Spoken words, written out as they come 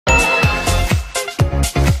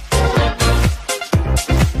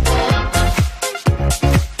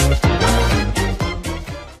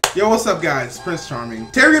Yo, what's up guys? Prince Charming.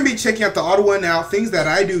 Today we're gonna be checking out the TheOdd1sOut, things that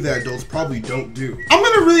I do that adults probably don't do. I'm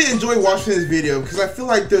gonna really enjoy watching this video because I feel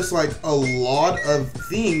like there's like a lot of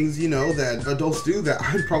things, you know, that adults do that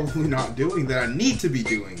I'm probably not doing that I need to be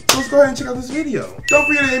doing. So let's go ahead and check out this video. Don't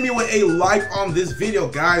forget to hit me with a like on this video,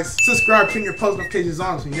 guys. Subscribe, turn your post notifications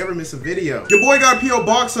on so you never miss a video. Your boy got a P.O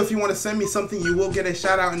Box, so if you want to send me something, you will get a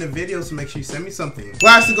shout out in the video, so make sure you send me something.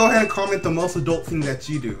 Lastly, go ahead and comment the most adult thing that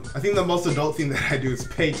you do. I think the most adult thing that I do is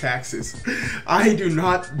pay taxes. I do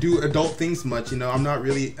not do adult things much, you know. I'm not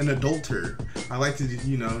really an adulter. I like to,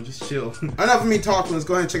 you know, just chill. Enough of me talking. Let's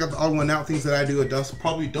go ahead and check out the TheOdd1sOut, things that I do adults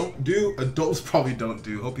probably don't do. Adults probably don't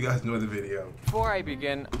do. Hope you guys enjoy the video. Before I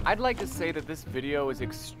begin, I'd like to say that this video is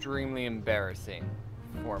extremely embarrassing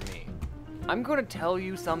for me. I'm going to tell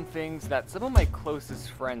you some things that some of my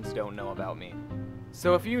closest friends don't know about me.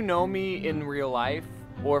 So if you know me in real life,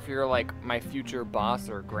 or if you're like my future boss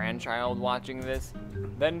or grandchild watching this,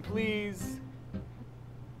 then please,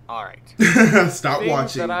 alright. Stop Things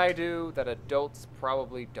watching. that I do that adults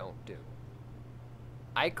probably don't do.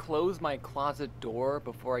 I close my closet door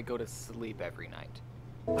before I go to sleep every night.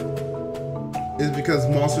 It's because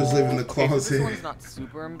monsters live in the closet. Okay, so this one's not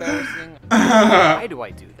super embarrassing. Why do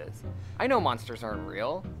I do this? I know monsters aren't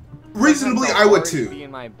real. Reasonably, Sometimes I would already too. Be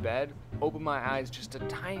in my bed, open my eyes just a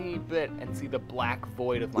tiny bit, and see the black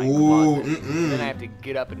void of my Ooh, closet. And then I have to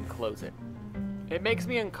get up and close it. It makes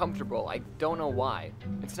me uncomfortable. I don't know why.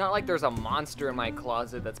 It's not like there's a monster in my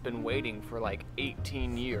closet that's been waiting for like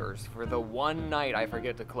 18 years for the one night I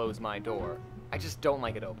forget to close my door. I just don't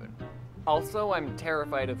like it open. Also, I'm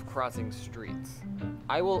terrified of crossing streets.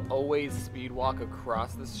 I will always speed walk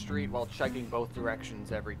across the street while checking both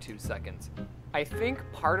directions every 2 seconds. I think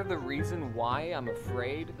part of the reason why I'm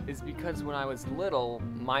afraid is because when I was little,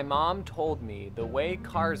 my mom told me the way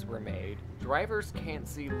cars were made, drivers can't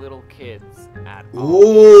see little kids at all.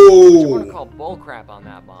 Ooh. Which you want to call bullcrap on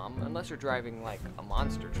that, Mom, unless you're driving like a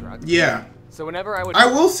monster truck. Yeah. So whenever I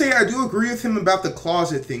will say I do agree with him about the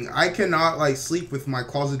closet thing. I cannot like sleep with my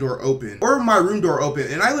closet door open or my room door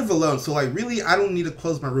open, and I live alone, so like really I don't need to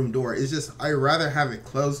close my room door. It's just I rather have it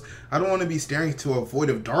closed. I don't want to be staring into a void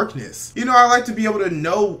of darkness. You know, I like to be able to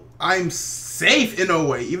know I'm safe in a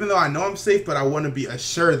way, even though I know I'm safe, but I want to be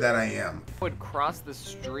assured that I am. I would cross the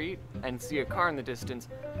street and see a car in the distance,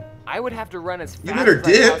 I would have to run as fast better as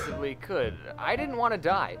I dip. possibly could. I didn't want to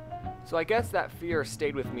die. So I guess that fear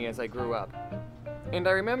stayed with me as I grew up. And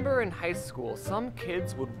I remember in high school, some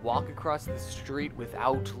kids would walk across the street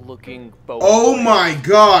without looking both Oh ways. my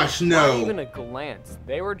gosh, no. Not even a glance.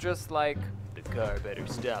 They were just like, the car better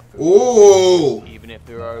stop for me. Ooh. Even if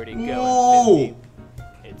they're already going Ooh.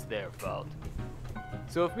 50, it's their fault.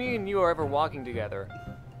 So if me and you are ever walking together,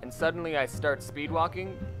 and suddenly I start speed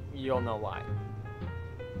walking, you'll know why.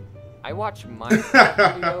 I watch Minecraft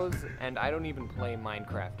videos, and I don't even play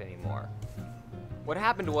Minecraft anymore. What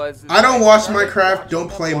happened was... I don't watch started Minecraft, watching don't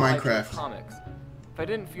them play while I drew Minecraft. Comics. If I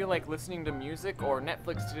didn't feel like listening to music, or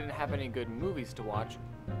Netflix didn't have any good movies to watch,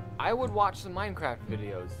 I would watch some Minecraft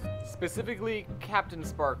videos, specifically Captain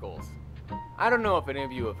Sparkles. I don't know if any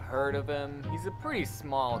of you have heard of him. He's a pretty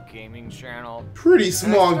small gaming channel. Pretty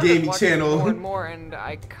small gaming channel. More and more, and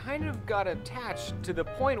I kind of got attached to the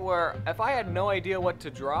point where if I had no idea what to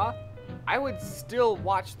draw, I would still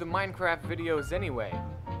watch the Minecraft videos anyway.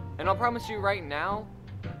 And I'll promise you right now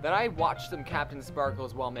that I watched some Captain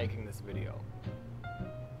Sparkles while making this video.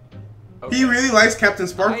 Okay. He really likes Captain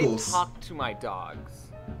Sparkles. I talk to my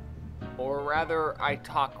dogs. Or rather, I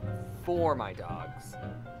talk for my dogs.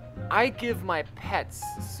 I give my pets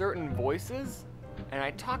certain voices, and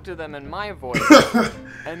I talk to them in my voice,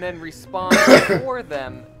 and then respond for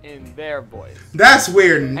them in their voice. That's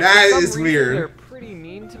weird. And That for some is reason, weird. They're pretty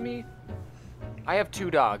mean to me. I have 2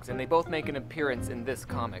 dogs, and they both make an appearance in this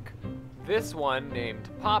comic. This one, named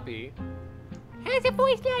Poppy, has a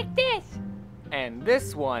voice like this. And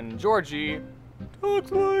this one, Georgie, talks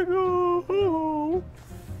like a hello.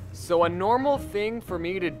 So a normal thing for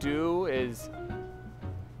me to do is,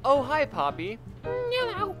 oh, hi, Poppy.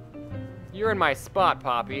 Hello. You're in my spot,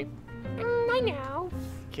 Poppy. I know.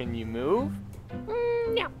 Can you move?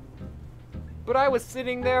 No. But I was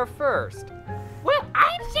sitting there first. Well,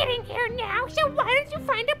 I'm sitting here now, so why don't you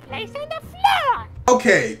find a place on the floor?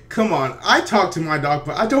 Okay, come on. I talk to my dog,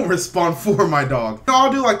 but I don't respond for my dog.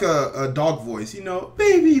 I'll do like a dog voice, you know,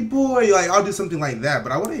 baby boy. Like, I'll do something like that,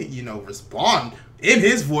 but I wouldn't, you know, respond in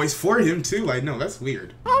his voice for him too. Like, no, that's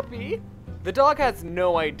weird. Poppy? The dog has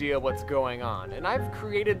no idea what's going on, and I've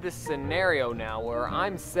created this scenario now where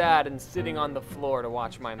I'm sad and sitting on the floor to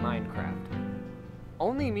watch my Minecraft.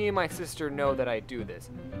 Only me and my sister know that I do this.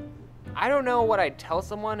 I don't know what I'd tell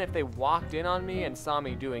someone if they walked in on me and saw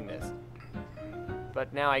me doing this.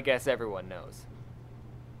 But now I guess everyone knows.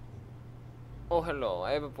 Oh, hello,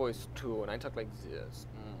 I have a voice too, and I talk like this.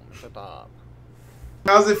 Shut up.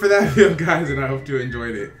 That was it for that video, guys, and I hope you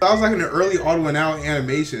enjoyed it. That was like an early Odd1Out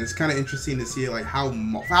animation. It's kind of interesting to see like how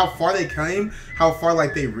far they came, how far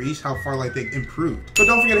like they reached, how far like they improved. So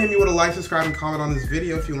don't forget to hit me with a like, subscribe, and comment on this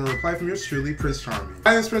video if you want to reply from yours truly, Prince Charming.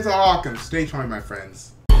 My name is Prince Ohakam. Stay charming, my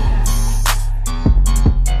friends.